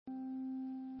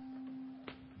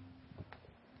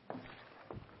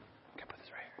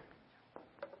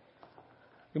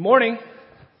Good morning.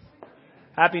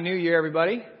 Happy New Year,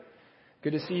 everybody.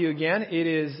 Good to see you again. It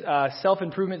is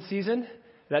self-improvement season,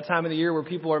 that time of the year where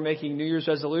people are making New Year's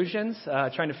resolutions,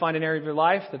 trying to find an area of your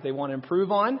life that they want to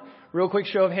improve on. Real quick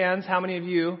show of hands, how many of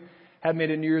you have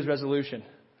made a New Year's resolution?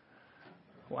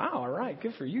 Wow, all right,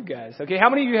 good for you guys. Okay, how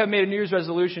many of you have made a New Year's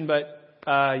resolution,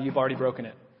 but you've already broken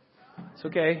it? It's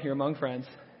okay, you're among friends.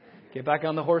 Get back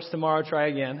on the horse tomorrow, try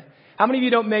again. How many of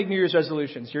you don't make New Year's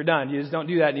resolutions? You're done. You just don't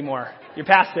do that anymore. You're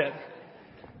past it.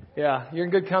 Yeah, you're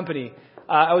in good company.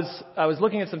 I was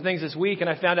looking at some things this week, and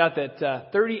I found out that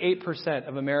 38%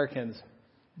 of Americans,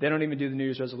 they don't even do the New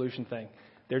Year's resolution thing.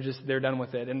 They're done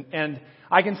with it. And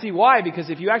I can see why,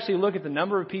 because if you actually look at the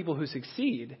number of people who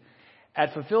succeed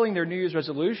at fulfilling their New Year's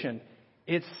resolution,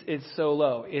 it's so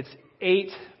low. It's 8%.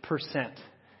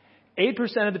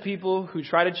 8% of the people who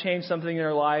try to change something in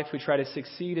their life, who try to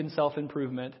succeed in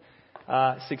self-improvement,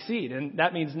 succeed. And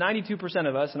that means 92%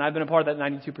 of us, and I've been a part of that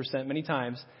 92% many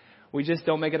times, we just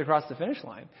don't make it across the finish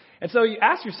line. And so you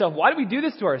ask yourself, why do we do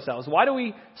this to ourselves? Why do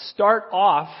we start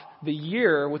off the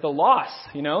year with a loss?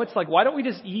 You know, it's like, why don't we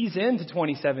just ease into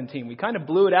 2017? We kind of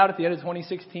blew it out at the end of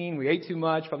 2016. We ate too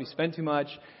much, probably spent too much.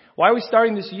 Why are we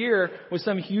starting this year with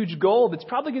some huge goal that's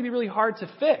probably going to be really hard to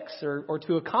fix or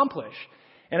to accomplish?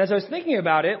 And as I was thinking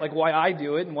about it, like why I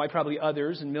do it and why probably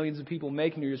others and millions of people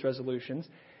make New Year's resolutions,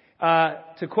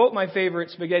 to quote my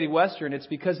favorite spaghetti western, it's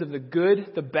because of the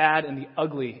good, the bad, and the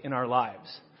ugly in our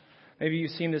lives. Maybe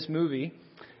you've seen this movie.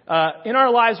 In our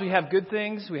lives, we have good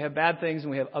things, we have bad things, and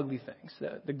we have ugly things.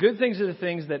 The good things are the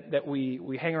things that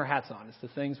we hang our hats on. It's the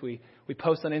things we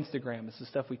post on Instagram. It's the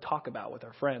stuff we talk about with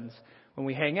our friends when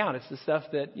we hang out. It's the stuff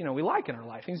that, we like in our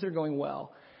life, things that are going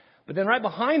well. But then right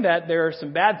behind that, there are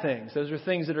some bad things. Those are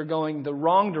things that are going the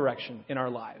wrong direction in our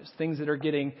lives, things that are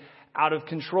getting out of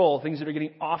control, things that are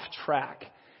getting off track.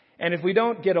 And if we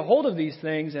don't get a hold of these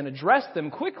things and address them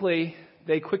quickly,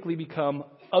 they quickly become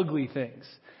ugly things.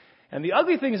 And the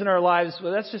ugly things in our lives,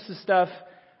 well, that's just the stuff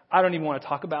I don't even want to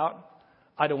talk about.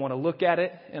 I don't want to look at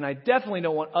it. And I definitely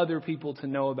don't want other people to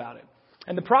know about it.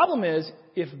 And the problem is,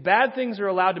 if bad things are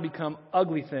allowed to become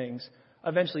ugly things,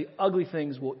 eventually ugly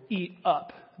things will eat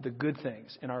up the good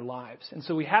things in our lives. And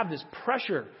so we have this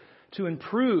pressure to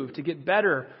improve, to get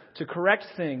better, to correct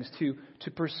things, to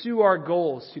pursue our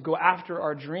goals, to go after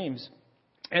our dreams.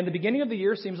 And the beginning of the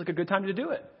year seems like a good time to do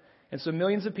it. And so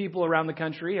millions of people around the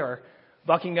country are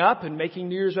bucking up and making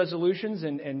New Year's resolutions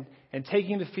and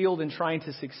taking the field and trying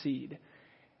to succeed.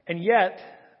 And yet,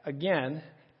 again,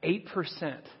 8%,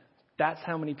 that's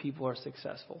how many people are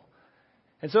successful.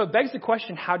 And so it begs the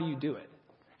question, how do you do it?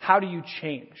 How do you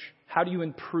change? How do you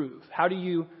improve? How do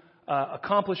you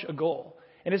accomplish a goal?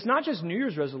 And it's not just New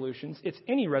Year's resolutions, it's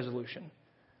any resolution.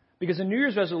 Because a New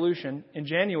Year's resolution in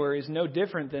January is no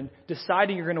different than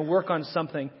deciding you're going to work on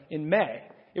something in May.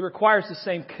 It requires the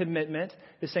same commitment,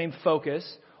 the same focus,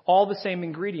 all the same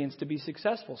ingredients to be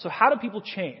successful. So how do people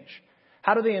change?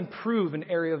 How do they improve an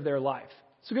area of their life?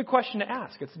 It's a good question to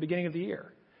ask. It's the beginning of the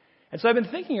year. And so I've been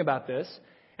thinking about this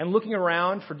and looking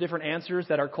around for different answers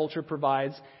that our culture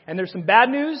provides. And there's some bad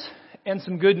news and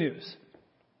some good news.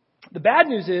 The bad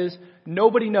news is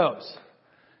nobody knows.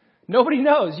 Nobody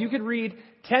knows. You could read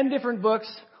 10 different books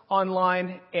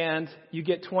online and you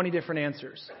get 20 different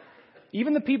answers.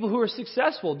 Even the people who are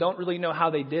successful don't really know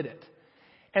how they did it.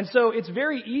 And so it's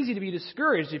very easy to be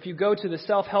discouraged if you go to the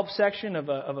self-help section of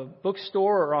a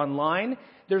bookstore or online.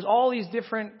 There's all these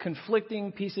different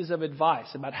conflicting pieces of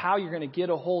advice about how you're going to get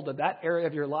a hold of that area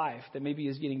of your life that maybe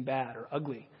is getting bad or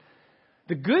ugly.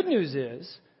 The good news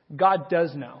is God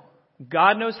does know.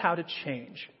 God knows how to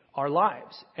change our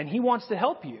lives, and He wants to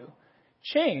help you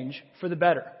change for the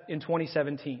better in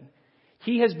 2017.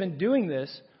 He has been doing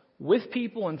this with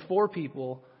people and for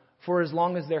people for as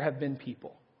long as there have been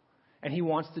people. And He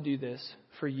wants to do this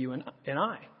for you and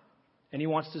I. And He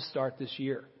wants to start this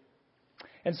year.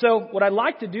 And so what I'd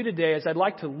like to do today is I'd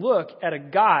like to look at a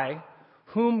guy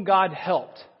whom God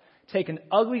helped take an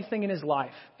ugly thing in his life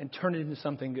and turn it into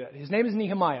something good. His name is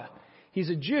Nehemiah.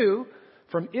 He's a Jew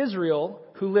from Israel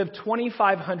who lived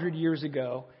 2,500 years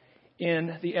ago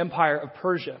in the Empire of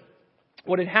Persia.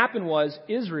 What had happened was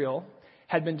Israel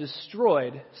had been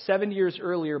destroyed 7 years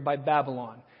earlier by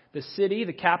Babylon. The city,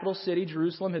 the capital city,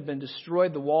 Jerusalem, had been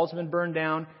destroyed. The walls had been burned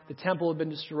down. The temple had been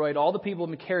destroyed. All the people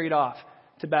had been carried off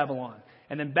to Babylon.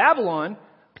 And then Babylon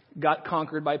got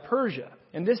conquered by Persia.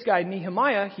 And this guy,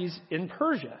 Nehemiah, he's in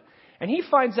Persia. And he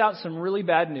finds out some really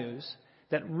bad news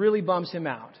that really bums him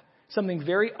out. Something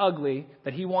very ugly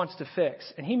that he wants to fix.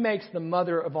 And he makes the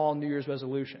mother of all New Year's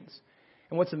resolutions.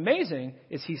 And what's amazing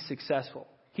is he's successful.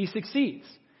 He succeeds.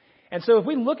 And so if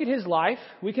we look at his life,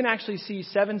 we can actually see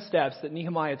 7 steps that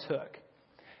Nehemiah took.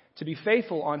 to be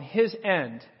faithful on his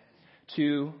end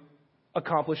to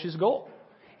accomplish his goal.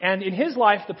 And in his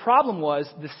life, the problem was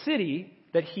the city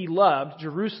that he loved,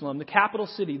 Jerusalem, the capital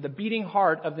city, the beating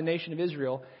heart of the nation of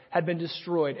Israel, had been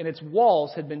destroyed and its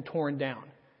walls had been torn down.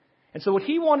 And so what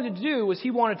he wanted to do was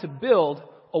he wanted to build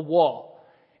a wall.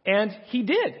 And he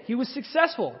did. He was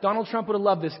successful. Donald Trump would have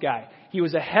loved this guy. He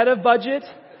was ahead of budget,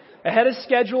 ahead of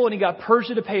schedule, and he got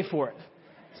Persia to pay for it.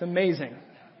 It's amazing.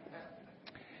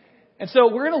 And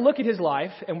so we're going to look at his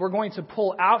life, and we're going to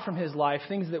pull out from his life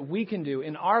things that we can do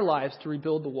in our lives to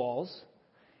rebuild the walls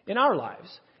in our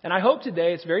lives. And I hope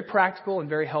today it's very practical and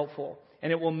very helpful,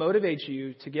 and it will motivate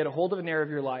you to get a hold of an area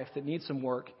of your life that needs some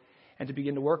work and to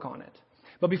begin to work on it.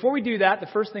 But before we do that, the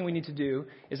first thing we need to do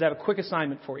is have a quick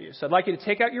assignment for you. So I'd like you to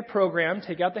take out your program,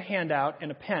 take out the handout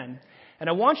and a pen, and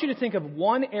I want you to think of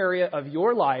one area of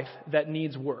your life that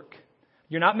needs work.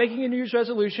 You're not making a New Year's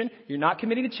resolution. You're not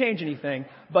committing to change anything.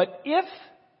 But if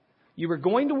you were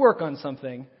going to work on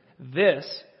something, this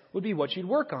would be what you'd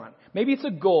work on. Maybe it's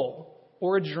a goal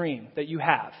or a dream that you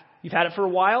have. You've had it for a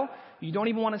while. You don't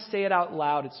even want to say it out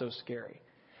loud. It's so scary.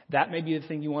 That may be the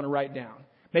thing you want to write down.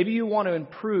 Maybe you want to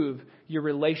improve your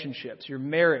relationships, your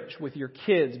marriage with your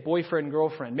kids, boyfriend,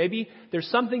 girlfriend. Maybe there's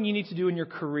something you need to do in your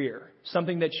career,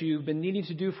 something that you've been needing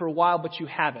to do for a while but you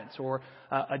haven't, or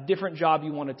a different job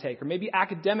you want to take. Or maybe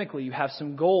academically you have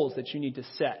some goals that you need to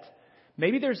set.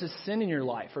 Maybe there's a sin in your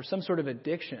life or some sort of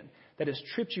addiction that has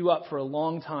tripped you up for a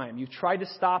long time. You've tried to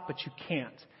stop, but you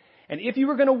can't. And if you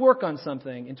were going to work on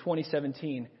something in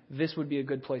 2017, this would be a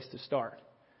good place to start.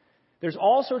 There's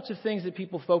all sorts of things that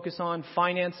people focus on,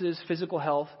 finances, physical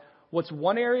health. What's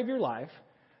one area of your life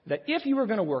that if you were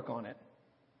going to work on it,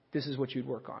 this is what you'd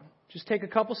work on? Just take a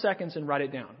couple seconds and write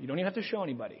it down. You don't even have to show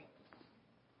anybody.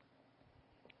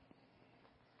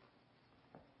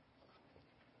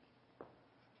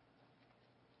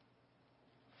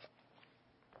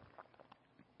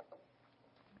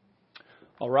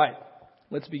 All right,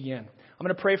 let's begin. I'm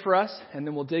going to pray for us, and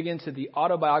then we'll dig into the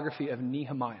autobiography of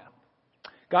Nehemiah.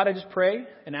 God, I just pray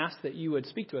and ask that you would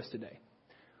speak to us today.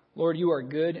 Lord, you are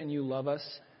good and you love us.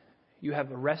 You have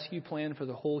a rescue plan for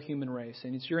the whole human race,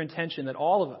 and it's your intention that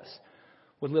all of us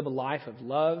would live a life of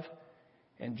love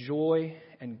and joy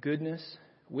and goodness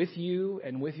with you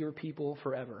and with your people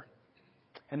forever.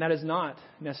 And that is not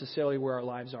necessarily where our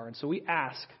lives are. And so we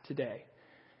ask today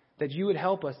that you would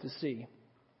help us to see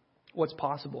what's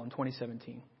possible in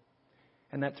 2017.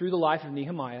 And that through the life of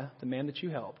Nehemiah, the man that you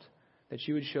helped, that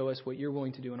you would show us what you're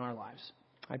willing to do in our lives.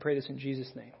 I pray this in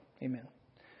Jesus' name. Amen.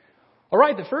 All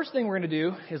right, the first thing we're going to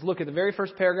do is look at the very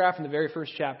first paragraph in the very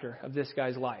first chapter of this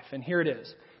guy's life. And here it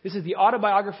is. This is the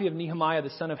autobiography of Nehemiah, the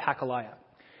son of Hakaliah.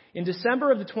 In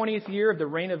December of the 20th year of the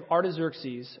reign of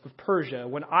Artaxerxes of Persia,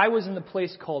 when I was in the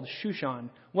place called Shushan,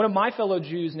 one of my fellow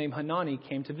Jews named Hanani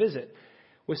came to visit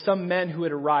with some men who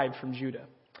had arrived from Judah.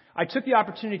 I took the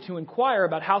opportunity to inquire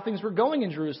about how things were going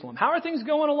in Jerusalem. How are things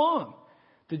going along?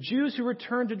 The Jews who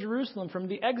returned to Jerusalem from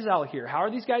the exile here, how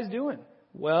are these guys doing?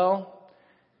 Well,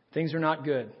 things are not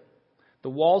good. The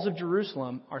walls of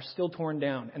Jerusalem are still torn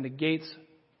down and the gates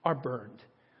are burned.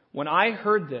 When I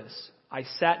heard this, I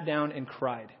sat down and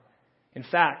cried. In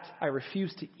fact, I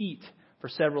refused to eat for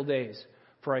several days,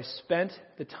 for I spent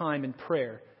the time in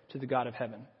prayer to the God of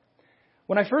heaven.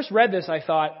 When I first read this, I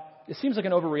thought, it seems like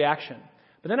an overreaction.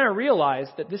 But then I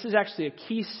realized that this is actually a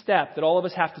key step that all of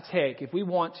us have to take if we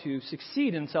want to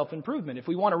succeed in self-improvement, if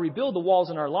we want to rebuild the walls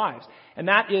in our lives. And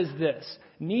that is this.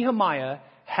 Nehemiah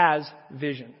has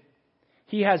vision.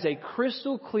 He has a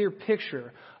crystal clear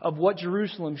picture of what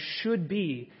Jerusalem should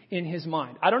be in his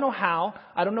mind. I don't know how,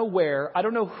 I don't know where, I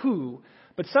don't know who,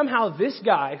 but somehow this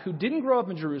guy who didn't grow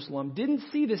up in Jerusalem, didn't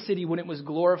see the city when it was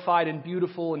glorified and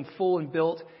beautiful and full and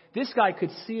built, this guy could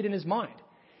see it in his mind.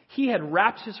 He had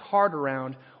wrapped his heart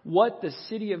around what the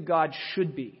city of God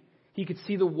should be. He could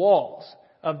see the walls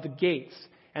of the gates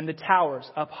and the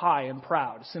towers up high and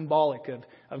proud, symbolic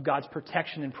of God's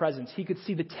protection and presence. He could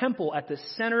see the temple at the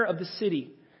center of the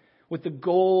city with the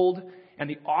gold and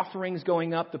the offerings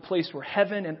going up, the place where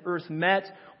heaven and earth met,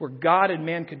 where God and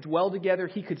man could dwell together.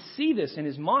 He could see this in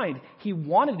his mind. He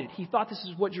wanted it. He thought this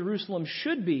is what Jerusalem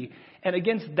should be. And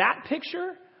against that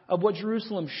picture of what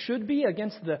Jerusalem should be,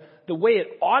 against the way it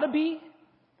ought to be,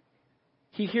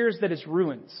 he hears that it's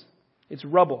ruins. It's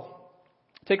rubble.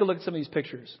 Take a look at some of these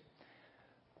pictures.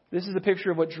 This is a picture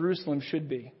of what Jerusalem should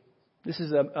be. This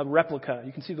is a replica.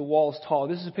 You can see the walls tall.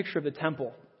 This is a picture of the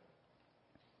temple.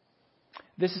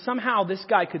 Somehow this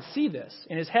guy could see this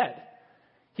in his head.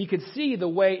 He could see the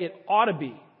way it ought to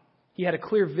be. He had a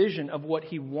clear vision of what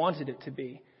he wanted it to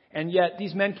be. And yet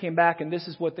these men came back and this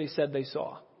is what they said they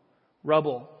saw.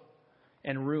 Rubble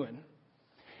and ruin.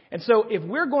 And so if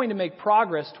we're going to make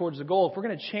progress towards the goal, if we're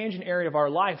going to change an area of our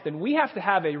life, then we have to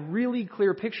have a really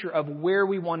clear picture of where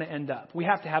we want to end up. We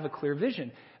have to have a clear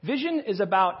vision. Vision is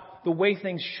about the way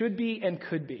things should be and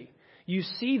could be. You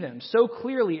see them so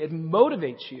clearly, it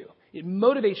motivates you. It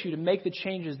motivates you to make the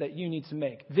changes that you need to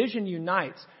make. Vision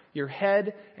unites your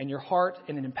head and your heart,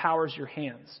 and it empowers your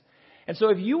hands. And so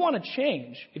if you want to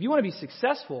change, if you want to be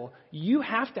successful, you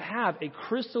have to have a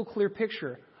crystal clear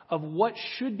picture of what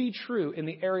should be true in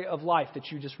the area of life that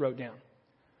you just wrote down.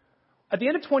 At the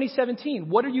end of 2017,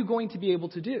 what are you going to be able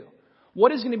to do?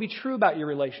 What is going to be true about your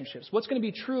relationships? What's going to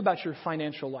be true about your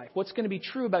financial life? What's going to be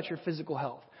true about your physical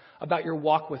health, about your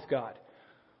walk with God?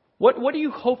 What do you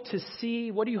hope to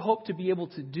see? What do you hope to be able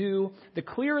to do? The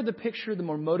clearer the picture, the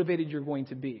more motivated you're going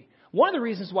to be. One of the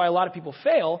reasons why a lot of people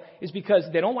fail is because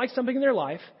they don't like something in their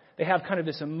life. They have kind of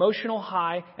this emotional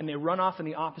high and they run off in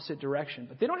the opposite direction.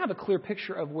 But they don't have a clear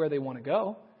picture of where they want to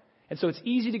go. And so it's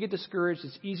easy to get discouraged.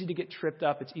 It's easy to get tripped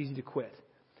up. It's easy to quit.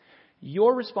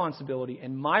 Your responsibility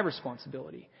and my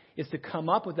responsibility is to come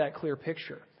up with that clear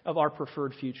picture of our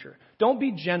preferred future. Don't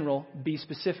be general, be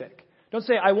specific. Don't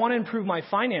say, I want to improve my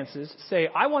finances. Say,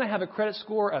 I want to have a credit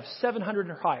score of 700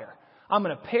 or higher. I'm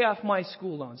going to pay off my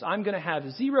school loans. I'm going to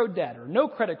have zero debt or no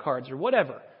credit cards or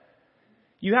whatever.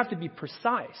 You have to be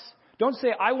precise. Don't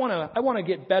say, I want to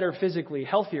get better physically,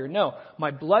 healthier. No,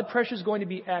 my blood pressure is going to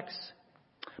be X,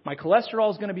 my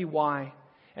cholesterol is going to be Y,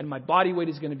 and my body weight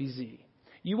is going to be Z.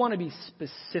 You want to be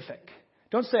specific.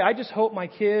 Don't say, I just hope my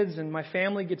kids and my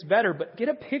family gets better, but get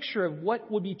a picture of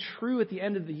what would be true at the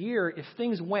end of the year if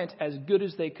things went as good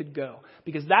as they could go.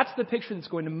 Because that's the picture that's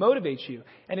going to motivate you.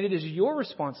 And it is your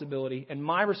responsibility and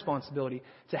my responsibility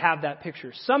to have that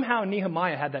picture. Somehow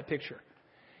Nehemiah had that picture.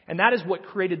 And that is what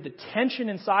created the tension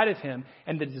inside of him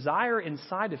and the desire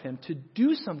inside of him to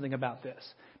do something about this,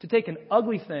 to take an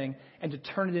ugly thing and to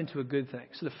turn it into a good thing.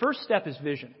 So the first step is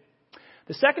vision.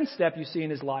 The second step you see in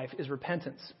his life is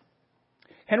repentance.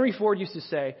 Henry Ford used to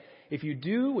say, if you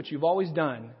do what you've always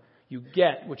done, you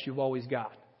get what you've always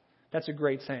got. That's a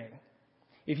great saying.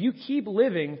 If you keep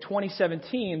living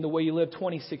 2017 the way you lived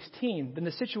 2016, then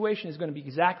the situation is going to be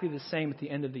exactly the same at the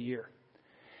end of the year.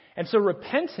 And so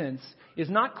repentance is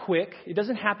not quick. It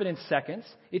doesn't happen in seconds.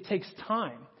 It takes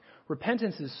time.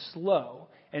 Repentance is slow.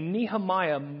 And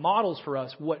Nehemiah models for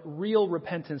us what real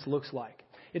repentance looks like.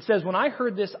 It says, when I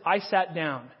heard this, I sat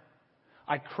down.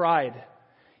 I cried.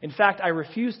 In fact, I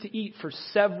refused to eat for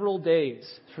several days.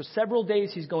 For several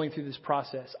days he's going through this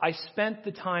process. I spent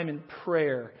the time in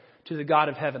prayer to the God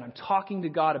of heaven. I'm talking to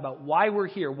God about why we're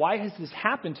here. Why has this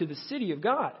happened to the city of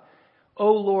God?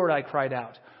 Oh Lord, I cried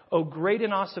out. Oh, great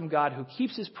and awesome God who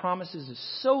keeps his promises,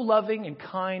 is so loving and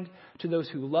kind to those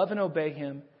who love and obey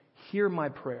him. Hear my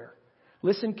prayer.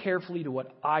 Listen carefully to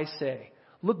what I say.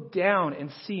 Look down and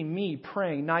see me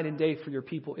praying night and day for your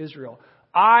people Israel.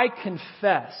 I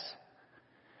confess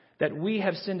that we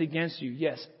have sinned against you.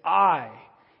 Yes, I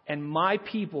and my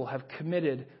people have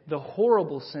committed the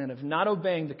horrible sin of not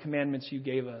obeying the commandments you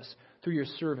gave us through your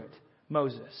servant,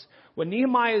 Moses. What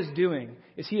Nehemiah is doing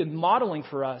is he is modeling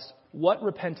for us what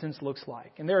repentance looks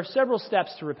like. And there are several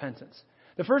steps to repentance.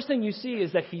 The first thing you see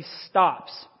is that he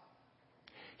stops.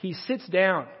 He sits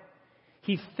down.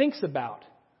 He thinks about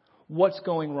what's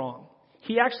going wrong.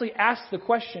 He actually asks the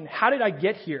question, how did I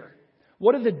get here?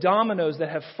 What are the dominoes that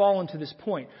have fallen to this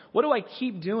point? What do I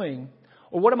keep doing,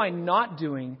 or what am I not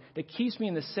doing that keeps me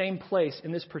in the same place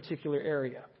in this particular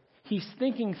area? He's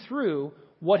thinking through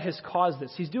what has caused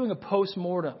this. He's doing a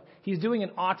post-mortem. He's doing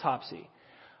an autopsy.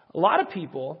 A lot of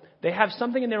people, they have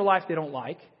something in their life they don't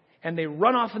like, and they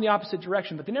run off in the opposite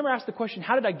direction, but they never ask the question,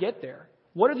 how did I get there?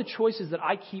 What are the choices that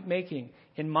I keep making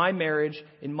in my marriage,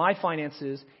 in my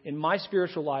finances, in my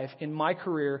spiritual life, in my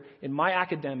career, in my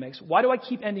academics? Why do I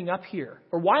keep ending up here?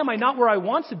 Or why am I not where I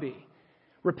want to be?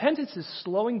 Repentance is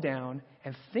slowing down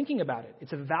and thinking about it.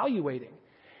 It's evaluating.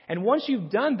 And once you've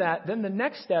done that, then the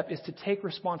next step is to take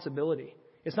responsibility.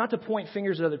 It's not to point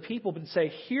fingers at other people, but to say,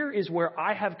 here is where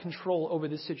I have control over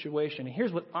this situation, and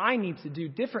here's what I need to do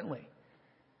differently.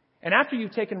 And after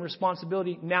you've taken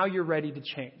responsibility, now you're ready to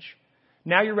change.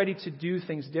 Now you're ready to do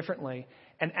things differently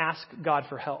and ask God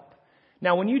for help.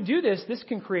 Now, when you do this, this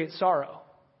can create sorrow.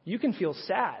 You can feel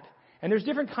sad. And there's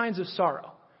different kinds of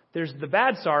sorrow. There's the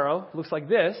bad sorrow, looks like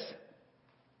this.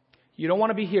 You don't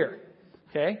want to be here.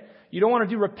 Okay? You don't want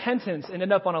to do repentance and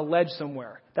end up on a ledge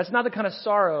somewhere. That's not the kind of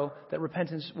sorrow that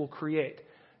repentance will create.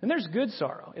 And there's good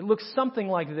sorrow. It looks something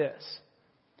like this.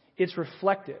 It's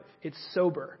reflective. It's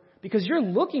sober. Because you're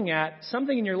looking at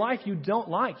something in your life you don't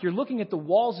like. You're looking at the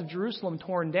walls of Jerusalem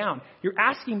torn down. You're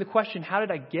asking the question, how did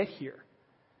I get here?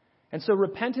 And so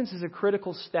repentance is a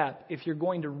critical step if you're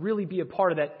going to really be a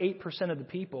part of that 8% of the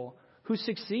people who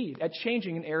succeed at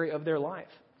changing an area of their life.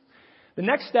 The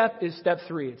next step is step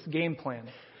 3. It's game plan.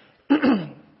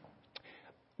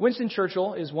 Winston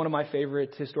Churchill is one of my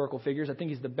favorite historical figures. I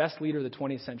think he's the best leader of the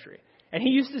 20th century. And he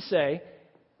used to say,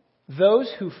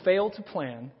 those who fail to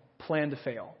plan to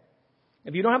fail.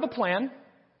 If you don't have a plan,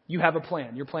 you have a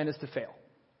plan. Your plan is to fail.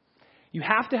 You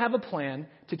have to have a plan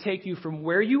to take you from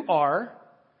where you are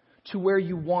to where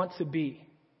you want to be.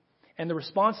 And the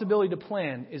responsibility to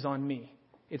plan is on me.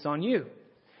 It's on you.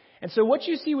 And so what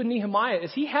you see with Nehemiah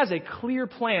is he has a clear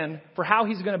plan for how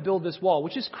he's going to build this wall,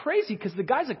 which is crazy because the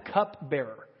guy's a cup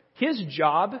bearer. His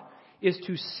job is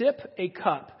to sip a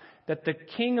cup that the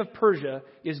king of Persia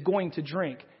is going to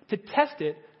drink to test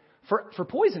it for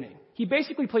poisoning. He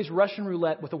basically plays Russian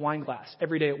roulette with a wine glass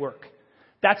every day at work.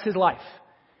 That's his life.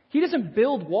 He doesn't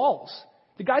build walls.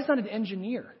 The guy's not an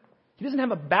engineer. He doesn't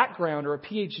have a background or a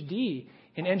PhD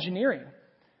in engineering.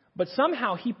 But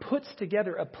somehow he puts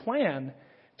together a plan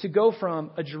to go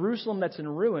from a Jerusalem that's in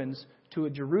ruins to a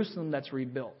Jerusalem that's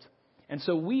rebuilt. And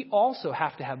so we also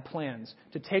have to have plans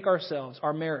to take ourselves,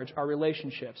 our marriage, our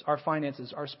relationships, our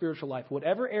finances, our spiritual life,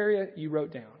 whatever area you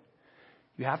wrote down.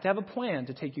 You have to have a plan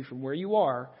to take you from where you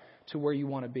are to where you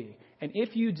want to be. And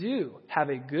if you do have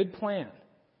a good plan,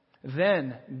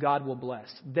 then God will bless.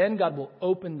 Then God will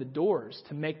open the doors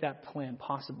to make that plan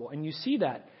possible. And you see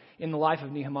that in the life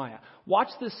of Nehemiah. Watch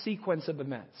this sequence of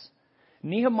events.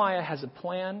 Nehemiah has a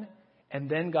plan, and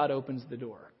then God opens the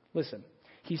door. Listen,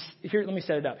 here. Let me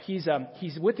set it up. He's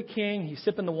with the king. He's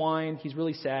sipping the wine. He's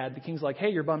really sad. The king's like, "Hey,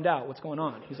 you're bummed out. What's going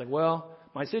on?" He's like, "Well,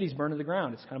 my city's burned to the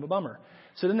ground. It's kind of a bummer."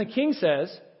 So then the king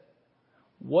says,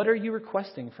 "What are you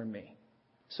requesting from me?"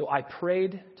 So I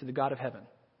prayed to the God of heaven.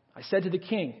 I said to the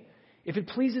king, "If it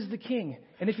pleases the king,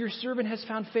 and if your servant has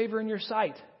found favor in your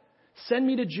sight, send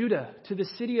me to Judah, to the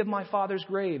city of my father's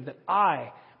grave, that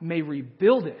I may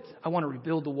rebuild it." I want to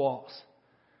rebuild the walls.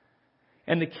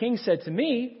 And the king said to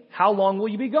me, "How long will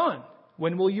you be gone?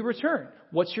 When will you return?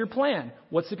 What's your plan?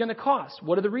 What's it going to cost?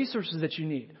 What are the resources that you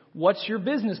need? What's your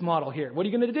business model here? What are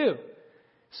you going to do?"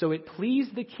 So it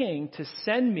pleased the king to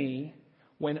send me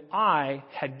when I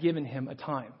had given him a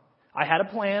time. I had a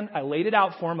plan. I laid it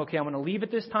out for him. Okay, I'm going to leave at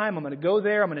this time. I'm going to go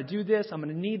there. I'm going to do this. I'm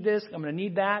going to need this. I'm going to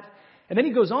need that. And then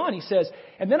he goes on. He says,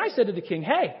 "And then I said to the king,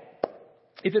 'Hey,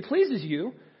 if it pleases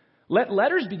you, let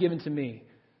letters be given to me,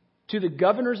 to the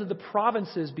governors of the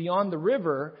provinces beyond the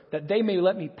river, that they may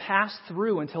let me pass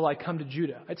through until I come to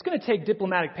Judah.' It's going to take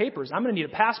diplomatic papers. I'm going to need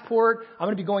a passport. I'm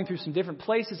going to be going through some different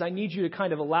places. I need you to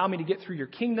kind of allow me to get through your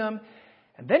kingdom."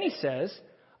 And then he says,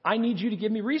 "I need you to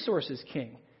give me resources,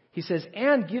 king." He says,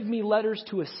 "And give me letters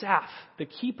to Asaph, the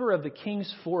keeper of the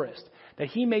king's forest, that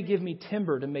he may give me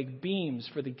timber to make beams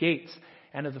for the gates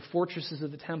and of the fortresses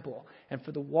of the temple, and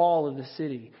for the wall of the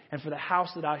city, and for the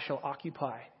house that I shall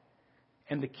occupy."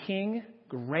 And the king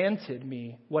granted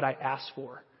me what I asked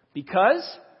for,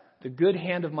 because the good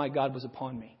hand of my God was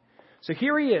upon me. So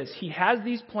here he is. He has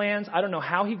these plans. I don't know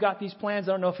how he got these plans.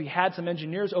 I don't know if he had some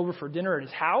engineers over for dinner at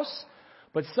his house.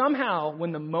 But somehow,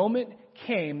 when the moment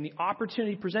came, the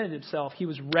opportunity presented itself, he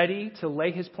was ready to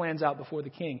lay his plans out before the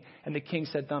king. And the king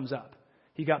said, thumbs up.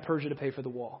 He got Persia to pay for the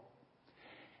wall.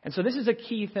 And so this is a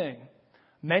key thing.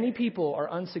 Many people are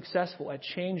unsuccessful at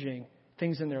changing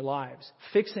things in their lives,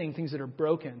 fixing things that are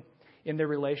broken in their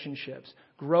relationships,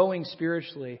 growing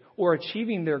spiritually, or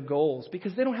achieving their goals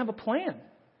because they don't have a plan.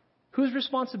 Whose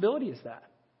responsibility is that?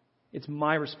 It's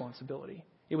my responsibility.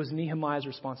 It was Nehemiah's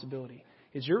responsibility.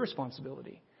 It's your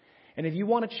responsibility. And if you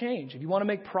want to change, if you want to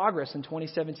make progress in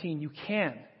 2017, you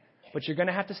can. But you're going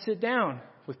to have to sit down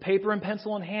with paper and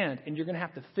pencil in hand, and you're going to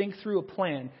have to think through a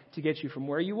plan to get you from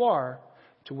where you are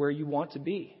to where you want to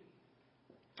be.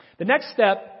 The next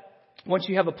step, once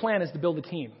you have a plan, is to build a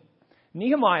team.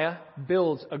 Nehemiah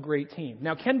builds a great team.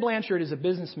 Now, Ken Blanchard is a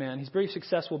businessman. He's a very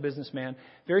successful businessman,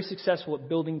 very successful at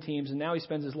building teams, and now he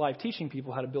spends his life teaching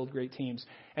people how to build great teams.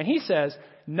 And he says,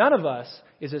 none of us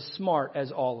is as smart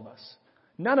as all of us.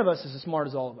 None of us is as smart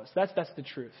as all of us. That's the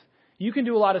truth. You can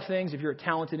do a lot of things if you're a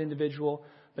talented individual,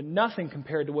 but nothing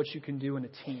compared to what you can do in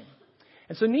a team.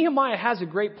 And so Nehemiah has a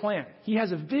great plan. He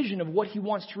has a vision of what he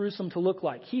wants Jerusalem to look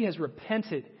like. He has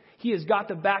repented. He has got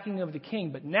the backing of the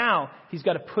king, but now he's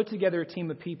got to put together a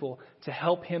team of people to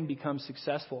help him become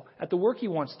successful at the work he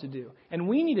wants to do. And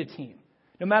we need a team.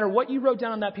 No matter what you wrote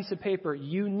down on that piece of paper,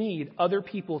 you need other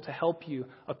people to help you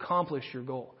accomplish your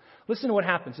goal. Listen to what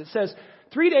happens. It says,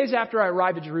 3 days after I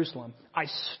arrived at Jerusalem, I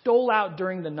stole out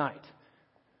during the night,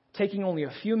 taking only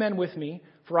a few men with me,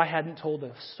 for I hadn't told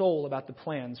a soul about the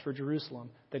plans for Jerusalem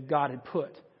that God had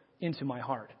put into my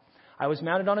heart. I was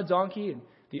mounted on a donkey, and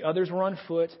the others were on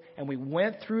foot, and we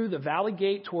went through the valley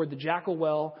gate toward the jackal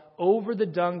well, over the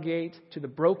dung gate to the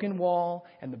broken wall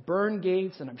and the burned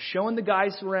gates, and I'm showing the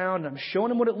guys around, and I'm showing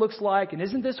them what it looks like, and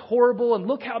isn't this horrible, and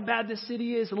look how bad this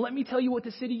city is, and let me tell you what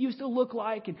the city used to look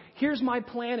like, and here's my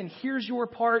plan, and here's your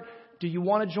part. Do you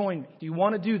want to join me? Do you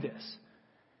want to do this?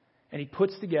 And he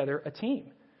puts together a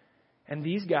team. And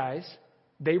these guys,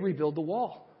 they rebuild the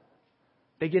wall.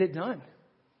 They get it done.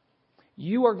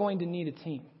 You are going to need a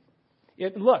team.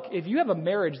 Look, if you have a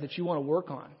marriage that you want to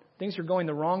work on, things are going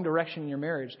the wrong direction in your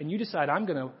marriage, and you decide, I'm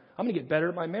going to get better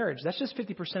at my marriage, that's just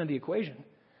 50% of the equation.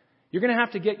 You're going to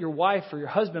have to get your wife or your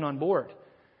husband on board.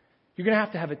 You're going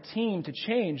to have a team to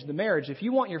change the marriage. If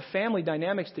you want your family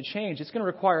dynamics to change, it's going to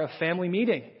require a family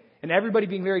meeting and everybody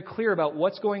being very clear about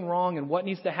what's going wrong and what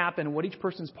needs to happen and what each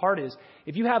person's part is.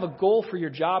 If you have a goal for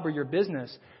your job or your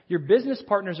business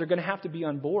partners are going to have to be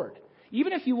on board.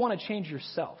 Even if you want to change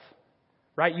yourself,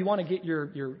 right? You want to get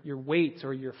your weight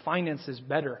or your finances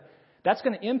better. That's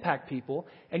going to impact people,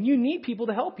 and you need people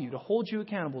to help you, to hold you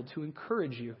accountable, to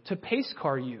encourage you, to pace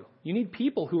car you. You need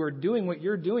people who are doing what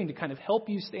you're doing to kind of help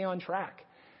you stay on track.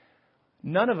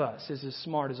 None of us is as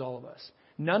smart as all of us.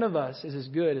 None of us is as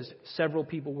good as several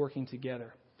people working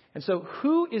together. And so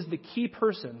who is the key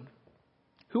person?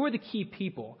 Who are the key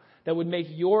people that would make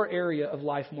your area of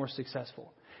life more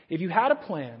successful? If you had a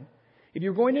plan, if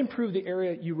you're going to improve the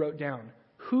area you wrote down,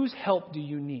 whose help do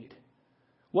you need?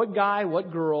 What guy,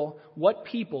 what girl, what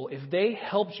people, if they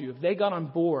helped you, if they got on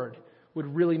board, would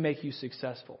really make you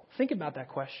successful? Think about that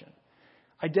question.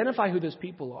 Identify who those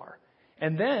people are.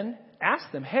 And then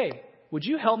ask them, hey, would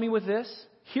you help me with this?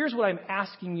 Here's what I'm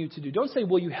asking you to do. Don't say,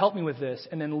 will you help me with this,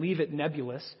 and then leave it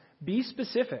nebulous. Be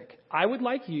specific. I would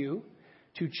like you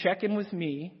to check in with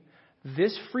me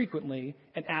this frequently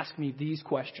and ask me these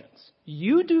questions.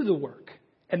 You do the work,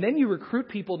 and then you recruit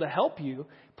people to help you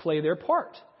play their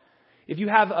part. If you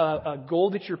have a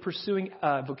goal that you're pursuing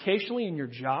vocationally in your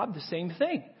job, the same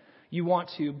thing. You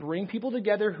want to bring people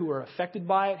together who are affected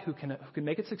by it, who can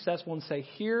make it successful, and say,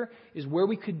 here is where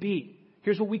we could be.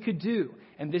 Here's what we could do,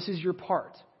 and this is your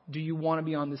part. Do you want to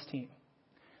be on this team?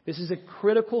 This is a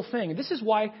critical thing. And this is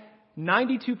why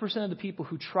 92% of the people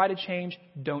who try to change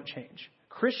don't change,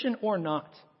 Christian or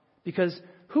not. Because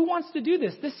who wants to do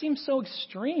this? This seems so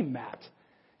extreme, Matt.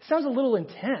 It sounds a little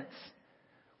intense.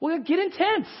 Well, get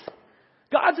intense.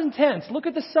 God's intense. Look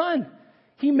at the sun.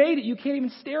 He made it. You can't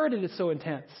even stare at it. It's so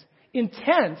intense.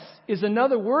 Intense is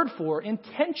another word for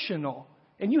intentional.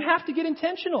 And you have to get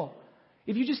intentional.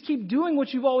 If you just keep doing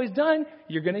what you've always done,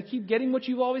 you're going to keep getting what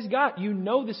you've always got. You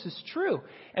know this is true.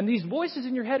 And these voices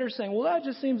in your head are saying, well, that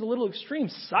just seems a little extreme.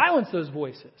 Silence those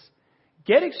voices.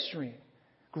 Get extreme.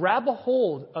 Grab a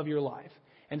hold of your life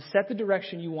and set the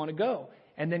direction you want to go.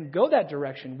 And then go that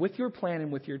direction with your plan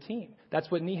and with your team. That's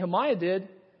what Nehemiah did,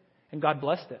 and God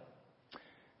blessed it.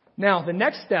 Now, the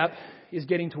next step is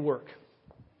getting to work.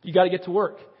 You got to get to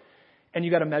work, and you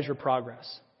got to measure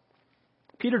progress.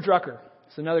 Peter Drucker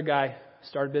is another guy.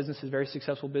 Started business, is a very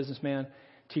successful businessman,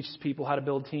 teaches people how to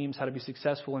build teams, how to be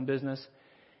successful in business.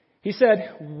 He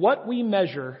said, what we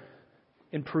measure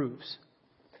improves.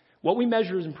 What we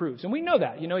measure improves. And we know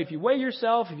that. You know, if you weigh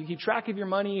yourself, if you keep track of your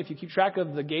money, if you keep track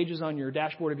of the gauges on your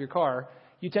dashboard of your car,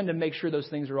 you tend to make sure those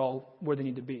things are all where they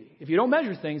need to be. If you don't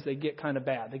measure things, they get kind of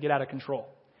bad. They get out of control.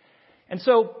 And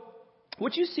so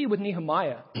what you see with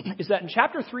Nehemiah is that in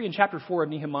chapter 3 and chapter 4 of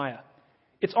Nehemiah,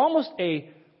 it's almost a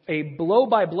blow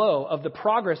by blow of the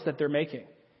progress that they're making.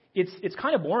 It's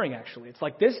kind of boring, actually. It's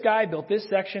like this guy built this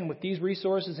section with these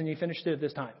resources and he finished it at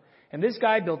this time. And this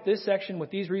guy built this section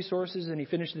with these resources and he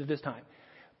finished it at this time.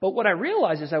 But what I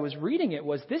realized as I was reading it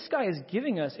was this guy is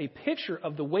giving us a picture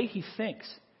of the way he thinks.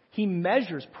 He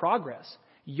measures progress,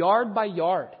 yard by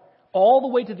yard, all the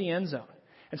way to the end zone.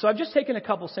 And so I've just taken a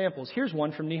couple samples. Here's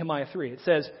one from Nehemiah 3. It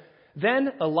says,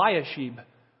 then Eliashib,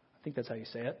 I think that's how you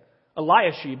say it,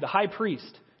 Eliashib, the high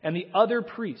priest, and the other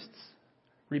priests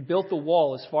rebuilt the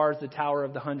wall as far as the Tower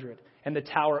of the 100 and the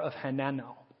Tower of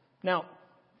Hananel. Now,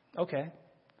 okay.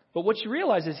 But what you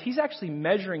realize is he's actually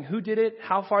measuring who did it,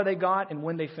 how far they got, and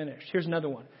when they finished. Here's another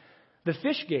one. The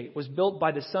fish gate was built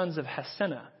by the sons of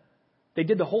Hassenaah. They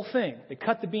did the whole thing. They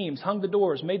cut the beams, hung the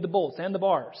doors, made the bolts and the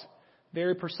bars.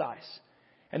 Very precise.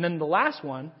 And then the last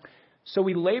one, so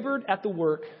we labored at the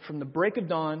work from the break of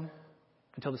dawn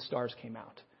until the stars came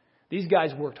out. These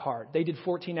guys worked hard. They did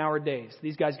 14-hour days.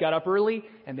 These guys got up early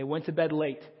and they went to bed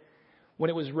late. When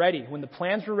it was ready, when the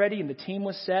plans were ready and the team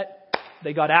was set,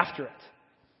 they got after it.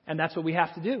 And that's what we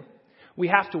have to do. We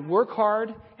have to work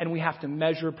hard and we have to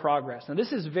measure progress. Now,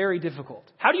 this is very difficult.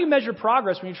 How do you measure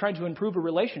progress when you're trying to improve a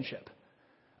relationship?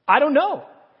 I don't know.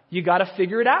 You got to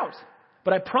figure it out.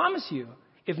 But I promise you,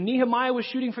 If Nehemiah was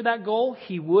shooting for that goal,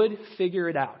 he would figure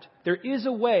it out. There is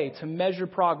a way to measure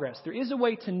progress. There is a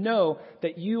way to know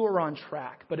that you are on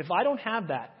track. But if I don't have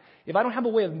that, if I don't have a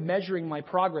way of measuring my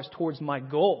progress towards my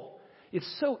goal,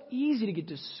 it's so easy to get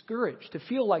discouraged, to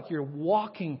feel like you're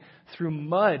walking through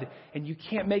mud and you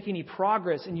can't make any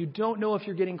progress and you don't know if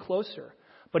you're getting closer.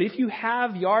 But if you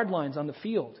have yard lines on the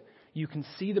field, you can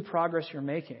see the progress you're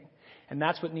making. And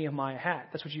that's what Nehemiah had.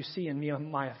 That's what you see in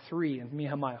Nehemiah 3 and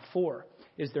Nehemiah 4,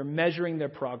 is they're measuring their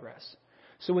progress.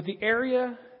 So with the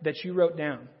area that you wrote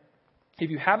down, if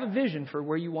you have a vision for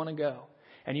where you want to go,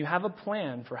 and you have a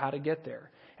plan for how to get there,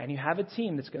 and you have a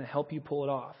team that's going to help you pull it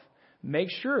off, make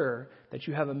sure that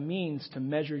you have a means to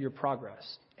measure your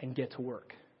progress and get to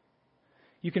work.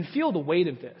 You can feel the weight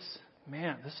of this.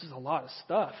 Man, this is a lot of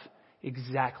stuff.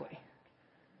 Exactly.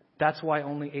 That's why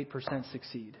only 8%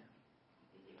 succeed.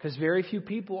 Because very few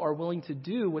people are willing to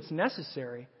do what's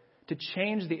necessary to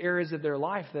change the areas of their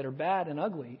life that are bad and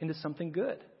ugly into something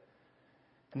good.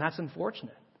 And that's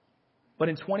unfortunate. But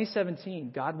in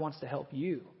 2017, God wants to help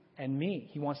you and me.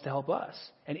 He wants to help us.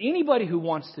 And anybody who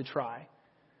wants to try,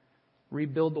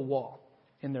 rebuild the wall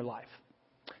in their life.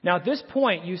 Now, at this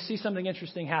point, you see something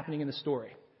interesting happening in the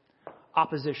story.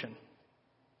 Opposition.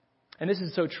 And this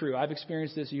is so true. I've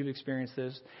experienced this. You've experienced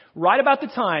this. Right about the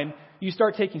time you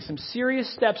start taking some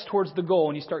serious steps towards the goal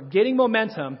and you start getting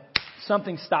momentum,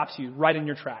 something stops you right in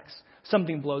your tracks.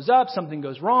 Something blows up. Something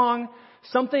goes wrong.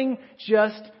 Something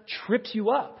just trips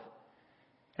you up.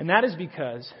 And that is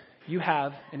because you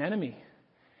have an enemy.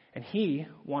 And he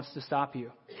wants to stop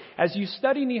you. As you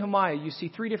study Nehemiah, you see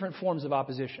three different forms of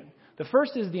opposition. The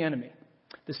first is the enemy.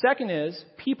 The second is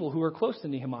people who are close to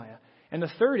Nehemiah. And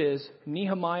the third is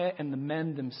Nehemiah and the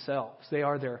men themselves. They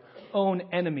are their own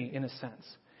enemy in a sense.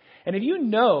 And if you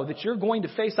know that you're going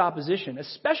to face opposition,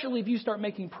 especially if you start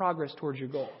making progress towards your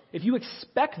goal, if you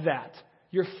expect that,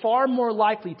 you're far more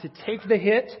likely to take the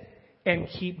hit and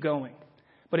keep going.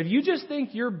 But if you just think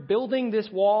you're building this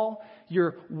wall,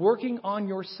 you're working on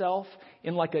yourself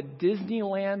in like a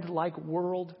Disneyland-like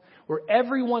world where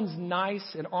everyone's nice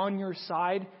and on your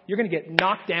side, you're going to get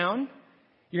knocked down.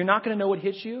 You're not going to know what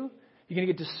hits you. You're going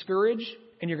to get discouraged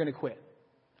and you're going to quit.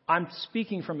 I'm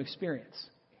speaking from experience.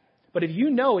 But if you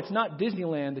know it's not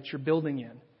Disneyland that you're building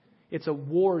in, it's a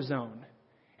war zone,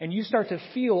 and you start to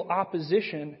feel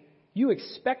opposition, you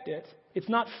expect it. It's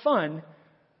not fun,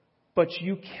 but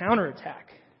you counterattack.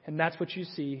 And that's what you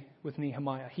see with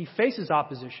Nehemiah. He faces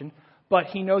opposition, but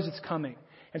he knows it's coming.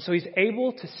 And so he's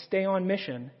able to stay on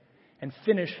mission and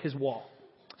finish his wall.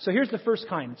 So here's the first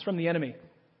kind. It's from the enemy.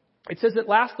 It says, at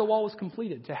last the wall was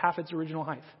completed to half its original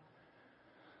height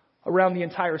around the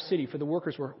entire city, for the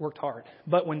workers worked hard.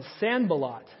 But when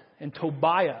Sanballat and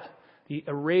Tobiah, the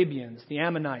Arabians, the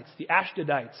Ammonites, the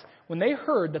Ashdodites, when they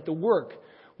heard that the work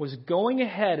was going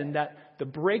ahead and that the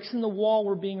breaks in the wall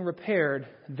were being repaired,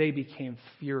 they became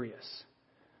furious.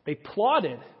 They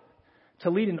plotted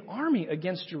to lead an army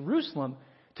against Jerusalem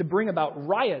to bring about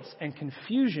riots and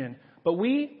confusion. But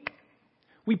we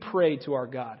prayed to our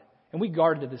God, and we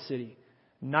guarded the city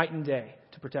night and day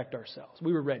to protect ourselves.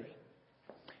 We were ready.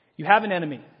 You have an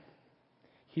enemy.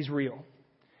 He's real.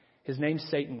 His name's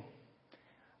Satan.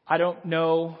 I don't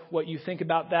know what you think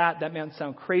about that. That might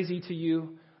sound crazy to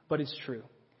you, but it's true.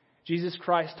 Jesus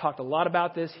Christ talked a lot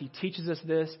about this. He teaches us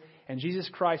this. And Jesus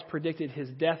Christ predicted his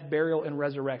death, burial, and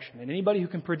resurrection. And anybody who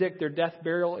can predict their death,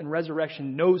 burial, and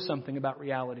resurrection knows something about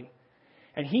reality.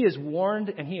 And he is warned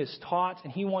and he is taught,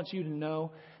 and he wants you to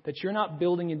know that you're not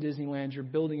building in Disneyland, you're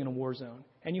building in a war zone.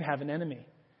 And you have an enemy.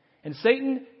 And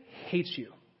Satan hates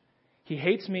you. He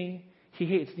hates me. He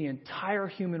hates the entire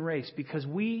human race because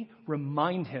we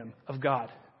remind him of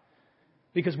God.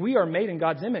 Because we are made in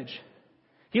God's image.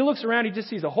 He looks around, he just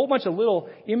sees a whole bunch of little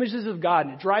images of God,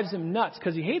 and it drives him nuts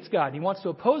because he hates God. And he wants to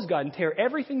oppose God and tear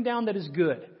everything down that is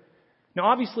good. Now,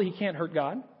 obviously, he can't hurt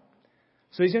God.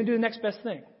 So he's going to do the next best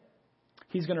thing.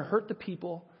 He's going to hurt the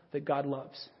people that God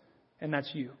loves. And that's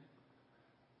you.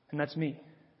 And that's me.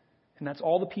 And that's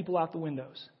all the people out the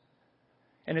windows.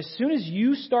 And as soon as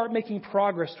you start making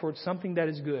progress towards something that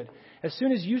is good, as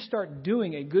soon as you start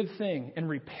doing a good thing and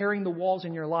repairing the walls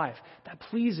in your life, that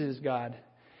pleases God.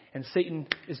 And Satan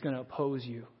is going to oppose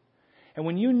you. And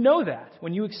when you know that,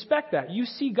 when you expect that, you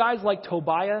see guys like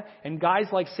Tobiah and guys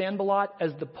like Sanballat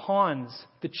as the pawns,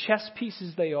 the chess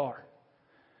pieces they are.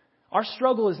 Our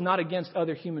struggle is not against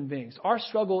other human beings. Our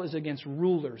struggle is against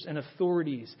rulers and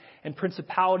authorities and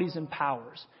principalities and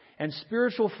powers and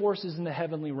spiritual forces in the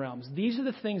heavenly realms. These are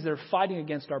the things that are fighting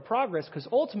against our progress because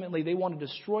ultimately they want to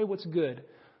destroy what's good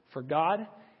for God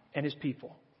and his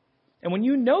people. And when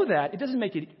you know that, it doesn't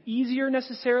make it easier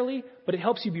necessarily, but it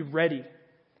helps you be ready.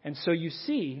 And so you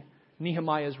see,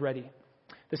 Nehemiah is ready.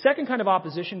 The second kind of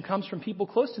opposition comes from people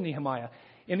close to Nehemiah.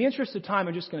 In the interest of time,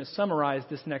 I'm just going to summarize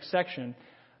this next section.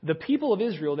 The people of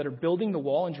Israel that are building the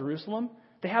wall in Jerusalem,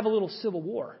 they have a little civil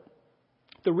war.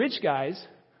 The rich guys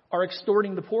are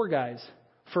extorting the poor guys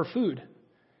for food.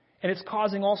 And it's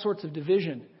causing all sorts of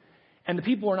division. And the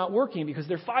people are not working because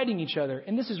they're fighting each other.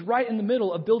 And this is right in the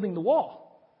middle of building the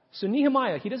wall. So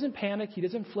Nehemiah, he doesn't panic. He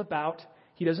doesn't flip out.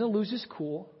 He doesn't lose his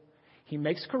cool. He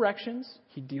makes corrections.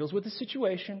 He deals with the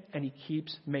situation. And he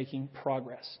keeps making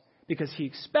progress because he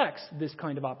expects this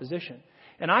kind of opposition.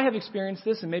 And I have experienced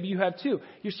this, and maybe you have too.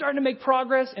 You're starting to make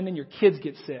progress, and then your kids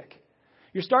get sick.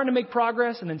 You're starting to make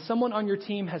progress, and then someone on your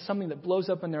team has something that blows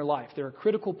up in their life. They're a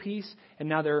critical piece, and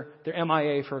now they're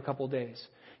MIA for a couple of days.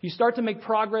 You start to make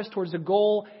progress towards a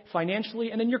goal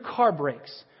financially, and then your car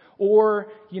breaks. Or,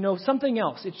 something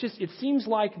else. It seems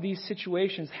like these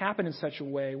situations happen in such a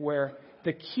way where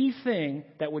the key thing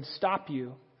that would stop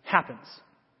you happens.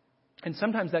 And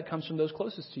sometimes that comes from those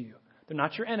closest to you. They're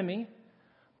not your enemy,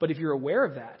 but if you're aware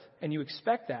of that, and you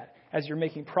expect that, as you're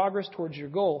making progress towards your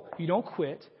goal, you don't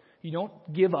quit. You don't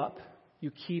give up.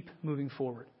 You keep moving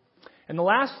forward. And the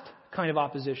last kind of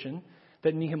opposition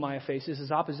that Nehemiah faces is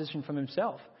opposition from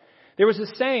himself. There was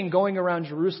this saying going around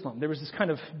Jerusalem. There was this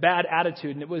kind of bad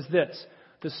attitude, and it was this: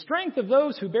 the strength of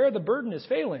those who bear the burden is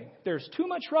failing. There's too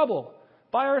much rubble.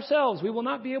 By ourselves, we will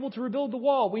not be able to rebuild the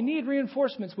wall. We need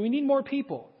reinforcements. We need more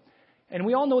people. And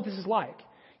we all know what this is like.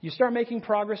 You start making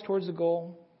progress towards the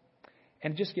goal,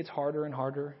 and it just gets harder and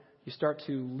harder. You start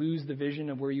to lose the vision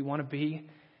of where you want to be.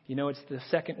 It's the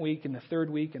second week and the third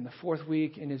week and the fourth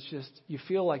week, and it's just, you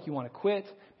feel like you want to quit.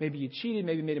 Maybe you cheated,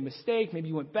 maybe you made a mistake, maybe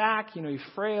you went back, you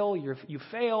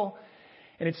fail,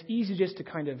 and it's easy just to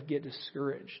kind of get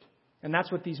discouraged. And that's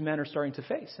what these men are starting to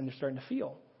face, and they're starting to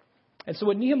feel. And so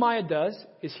what Nehemiah does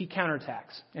is he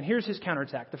counterattacks. And here's his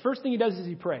counterattack. The first thing he does is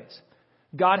he prays.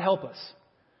 God, help us.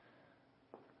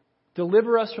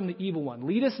 Deliver us from the evil one.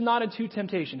 Lead us not into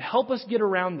temptation. Help us get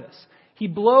around this. He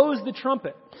blows the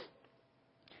trumpet.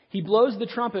 He blows the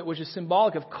trumpet, which is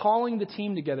symbolic of calling the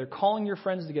team together, calling your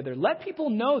friends together. Let people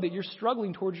know that you're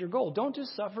struggling towards your goal. Don't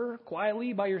just suffer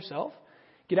quietly by yourself.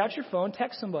 Get out your phone,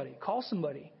 text somebody, call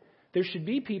somebody. There should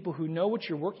be people who know what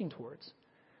you're working towards,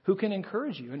 who can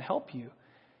encourage you and help you.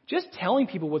 Just telling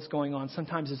people what's going on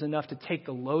sometimes is enough to take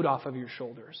the load off of your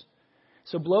shoulders.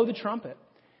 So blow the trumpet.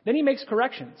 Then he makes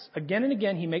corrections. Again and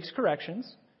again, he makes corrections,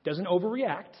 doesn't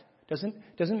overreact,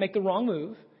 doesn't make the wrong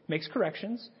move, makes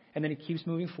corrections. And then he keeps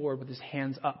moving forward with his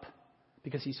hands up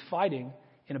because he's fighting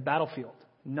in a battlefield,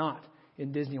 not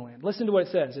in Disneyland. Listen to what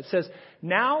it says. It says,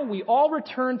 now we all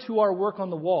return to our work on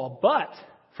the wall, but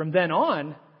from then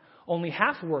on, only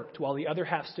half worked while the other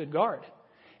half stood guard.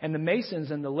 And the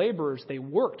masons and the laborers, they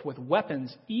worked with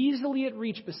weapons easily at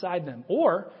reach beside them,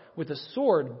 or with a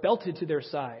sword belted to their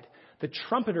side. The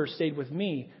trumpeter stayed with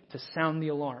me to sound the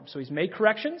alarm. So he's made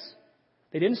corrections.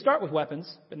 They didn't start with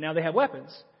weapons, but now they have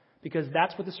weapons. Because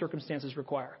that's what the circumstances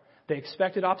require. They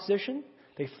expected opposition,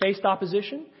 they faced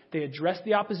opposition, they addressed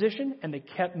the opposition, and they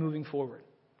kept moving forward.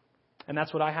 And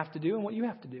that's what I have to do and what you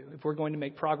have to do if we're going to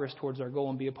make progress towards our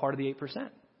goal and be a part of the 8%.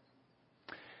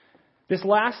 This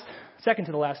second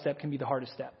to the last step can be the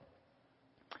hardest step.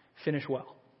 Finish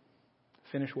well.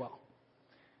 Finish well.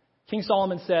 King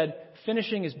Solomon said,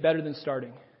 finishing is better than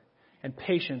starting, and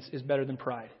patience is better than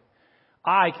pride.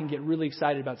 I can get really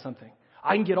excited about something.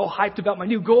 I can get all hyped about my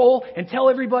new goal and tell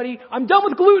everybody, I'm done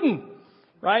with gluten,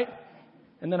 right?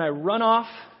 And then I run off,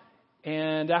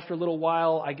 and after a little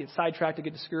while, I get sidetracked, I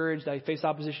get discouraged, I face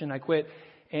opposition, I quit,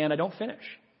 and I don't finish.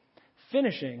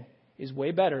 Finishing is way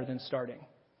better than starting.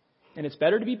 And it's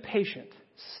better to be patient,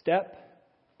 step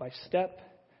by step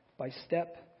by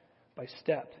step by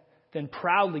step, than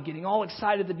proudly getting all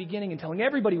excited at the beginning and telling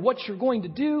everybody what you're going to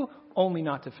do, only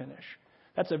not to finish.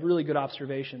 That's a really good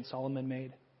observation Solomon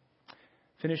made.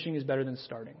 Finishing is better than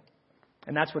starting.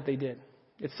 And that's what they did.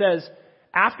 It says,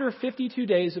 after 52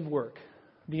 days of work,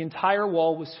 the entire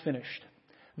wall was finished.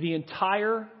 The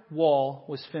entire wall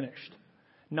was finished.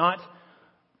 Not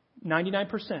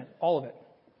 99%, all of it.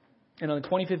 And on the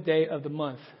 25th day of the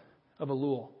month of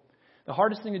Elul. The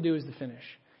hardest thing to do is to finish.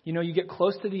 You get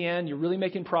close to the end, you're really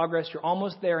making progress, you're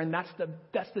almost there, and that's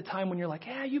the time when you're like,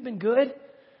 yeah, you've been good.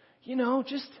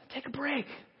 Just take a break.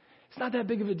 It's not that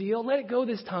big of a deal. Let it go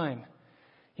this time.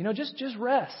 Just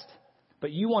rest.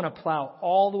 But you want to plow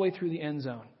all the way through the end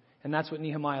zone. And that's what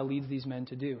Nehemiah leads these men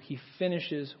to do. He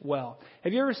finishes well.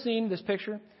 Have you ever seen this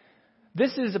picture?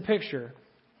 This is a picture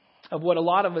of what a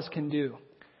lot of us can do.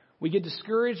 We get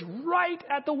discouraged right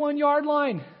at the 1 yard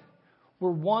line.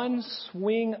 We're one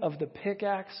swing of the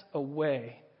pickaxe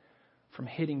away from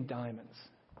hitting diamonds.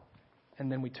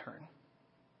 and then we turn.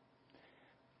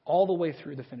 All the way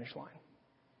through the finish line.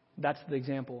 That's the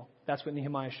example. That's what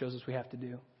Nehemiah shows us we have to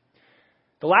do.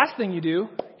 The last thing you do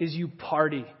is you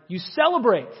party. You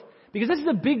celebrate. Because this is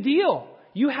a big deal.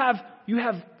 You have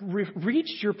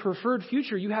reached your preferred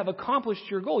future. You have accomplished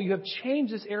your goal. You have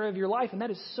changed this area of your life. And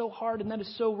that is so hard and that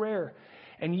is so rare.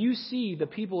 And you see the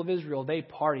people of Israel, they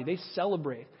party. They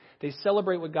celebrate. They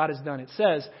celebrate what God has done. It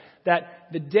says that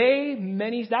that day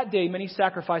many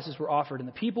sacrifices were offered. And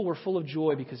the people were full of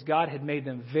joy because God had made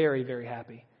them very, very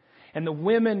happy. And the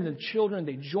women and the children,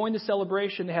 they joined the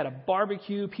celebration. They had a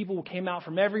barbecue. People came out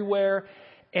from everywhere.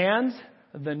 And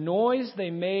the noise they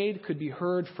made could be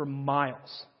heard for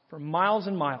miles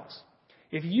and miles.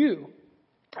 If you,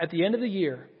 at the end of the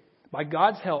year, by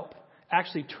God's help,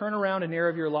 actually turn around an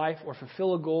area of your life or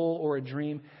fulfill a goal or a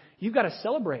dream, you've got to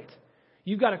celebrate.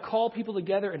 You've got to call people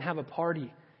together and have a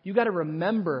party. You've got to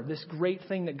remember this great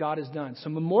thing that God has done.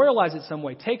 So memorialize it some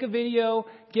way. Take a video,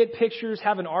 get pictures,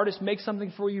 have an artist make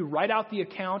something for you, write out the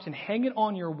account, and hang it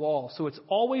on your wall so it's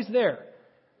always there.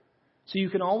 So you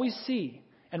can always see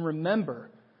and remember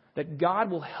that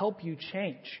God will help you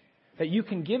change. That you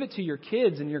can give it to your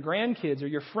kids and your grandkids or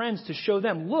your friends to show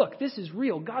them, look, this is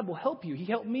real. God will help you. He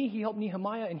helped me, He helped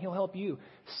Nehemiah, and He'll help you.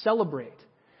 Celebrate.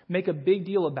 Make a big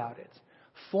deal about it.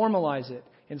 Formalize it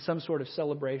in some sort of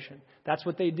celebration. That's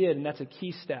what they did, and that's a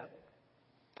key step.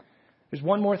 There's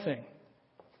one more thing,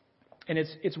 and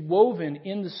it's woven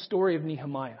in the story of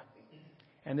Nehemiah,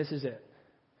 and this is it.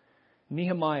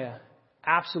 Nehemiah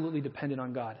absolutely depended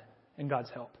on God and God's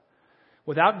help.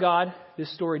 Without God,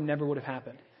 this story never would have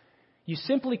happened. You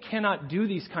simply cannot do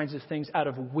these kinds of things out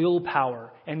of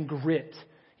willpower and grit.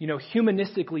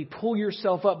 Humanistically pull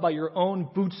yourself up by your own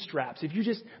bootstraps. If you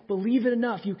just believe it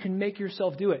enough, you can make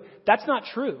yourself do it. That's not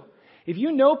true. If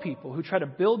you know people who try to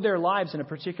build their lives in a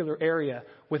particular area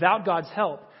without God's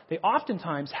help, they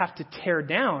oftentimes have to tear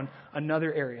down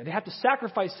another area. They have to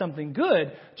sacrifice something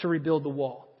good to rebuild the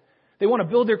wall. They want to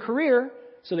build their career,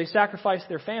 so they sacrifice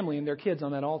their family and their kids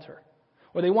on that altar.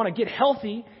 Or they want to get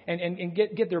healthy and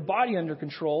get their body under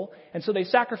control, and so they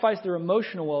sacrifice their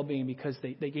emotional well-being because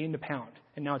they gained a pound,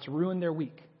 and now it's ruined their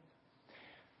week.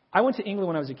 I went to England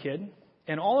when I was a kid,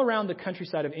 and all around the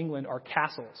countryside of England are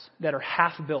castles that are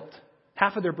half built.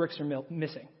 Half of their bricks are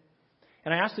missing.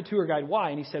 And I asked the tour guide why,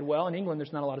 and he said, well, in England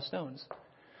there's not a lot of stones.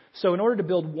 So in order to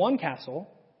build one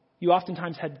castle, you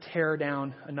oftentimes had to tear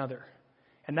down another.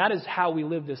 And that is how we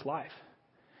live this life.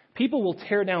 People will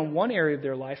tear down one area of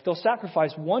their life. They'll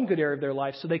sacrifice one good area of their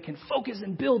life so they can focus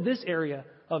and build this area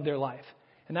of their life.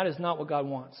 And that is not what God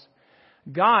wants.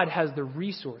 God has the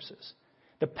resources,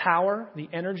 the power, the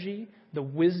energy, the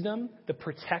wisdom, the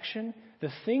protection,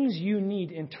 the things you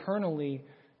need internally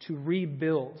to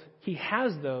rebuild. He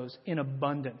has those in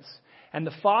abundance. And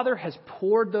the Father has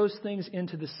poured those things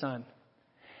into the Son.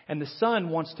 And the Son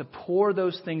wants to pour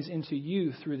those things into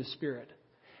you through the Spirit.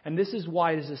 And this is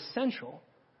why it is essential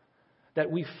that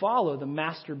we follow the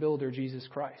master builder, Jesus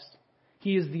Christ.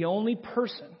 He is the only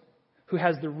person who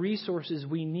has the resources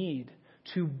we need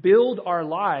to build our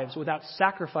lives without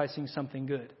sacrificing something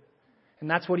good. And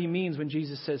that's what He means when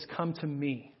Jesus says, come to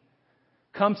me.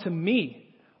 Come to me.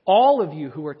 All of you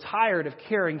who are tired of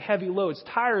carrying heavy loads,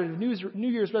 tired of New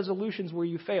Year's resolutions where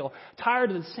you fail,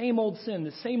 tired of the same old sin,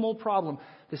 the same old problem,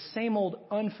 the same old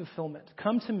unfulfillment.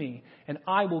 Come to me and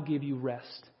I will give you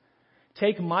rest.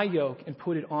 Take my yoke and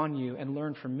put it on you and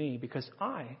learn from me, because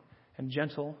I am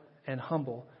gentle and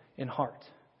humble in heart.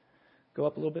 Go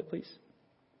up a little bit, please.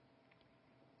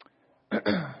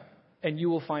 And you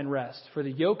will find rest. For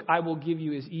the yoke I will give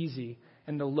you is easy,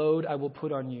 and the load I will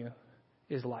put on you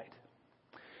is light.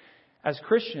 As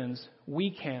Christians,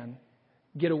 we can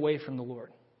get away from the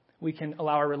Lord. We can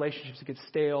allow our relationships to get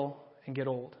stale and get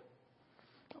old.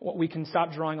 We can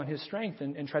stop drawing on His strength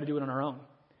and try to do it on our own.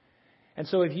 And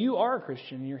so if you are a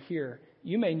Christian and you're here,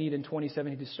 you may need in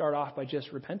 2017 to start off by just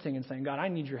repenting and saying, God, I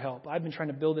need your help. I've been trying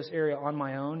to build this area on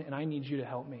my own, and I need you to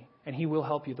help me. And He will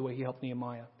help you the way He helped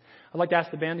Nehemiah. I'd like to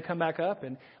ask the band to come back up,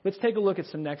 and let's take a look at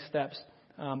some next steps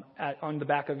on the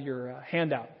back of your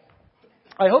handout.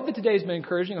 I hope that today has been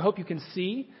encouraging. I hope you can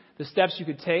see the steps you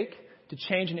could take to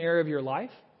change an area of your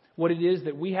life, what it is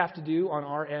that we have to do on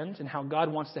our end, and how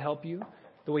God wants to help you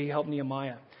the way He helped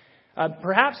Nehemiah.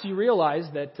 Perhaps you realize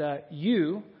that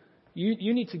you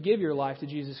need to give your life to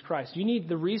Jesus Christ. You need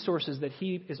the resources that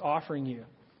He is offering you.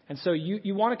 And so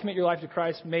you want to commit your life to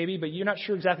Christ maybe, but you're not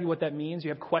sure exactly what that means. You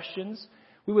have questions.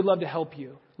 We would love to help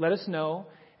you. Let us know.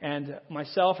 And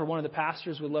myself or one of the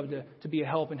pastors would love to be a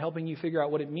help in helping you figure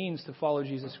out what it means to follow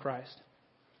Jesus Christ.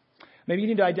 Maybe you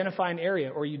need to identify an area,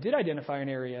 or you did identify an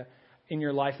area in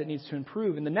your life that needs to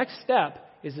improve. And the next step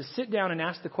is to sit down and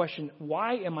ask the question,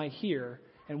 why am I here?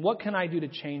 And what can I do to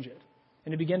change it?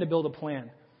 And to begin to build a plan.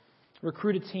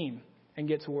 Recruit a team and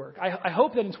get to work. I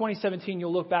hope that in 2017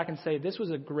 you'll look back and say, this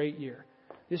was a great year.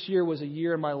 This year was a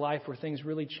year in my life where things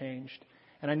really changed.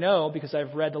 And I know, because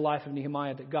I've read the life of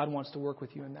Nehemiah, that God wants to work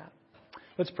with you in that.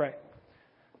 Let's pray.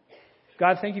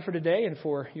 God, thank you for today and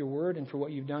for your word and for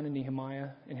what you've done in Nehemiah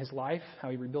in his life, how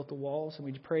he rebuilt the walls. And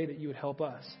we pray that you would help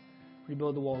us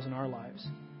rebuild the walls in our lives.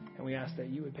 And we ask that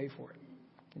you would pay for it.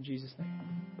 In Jesus'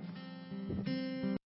 name.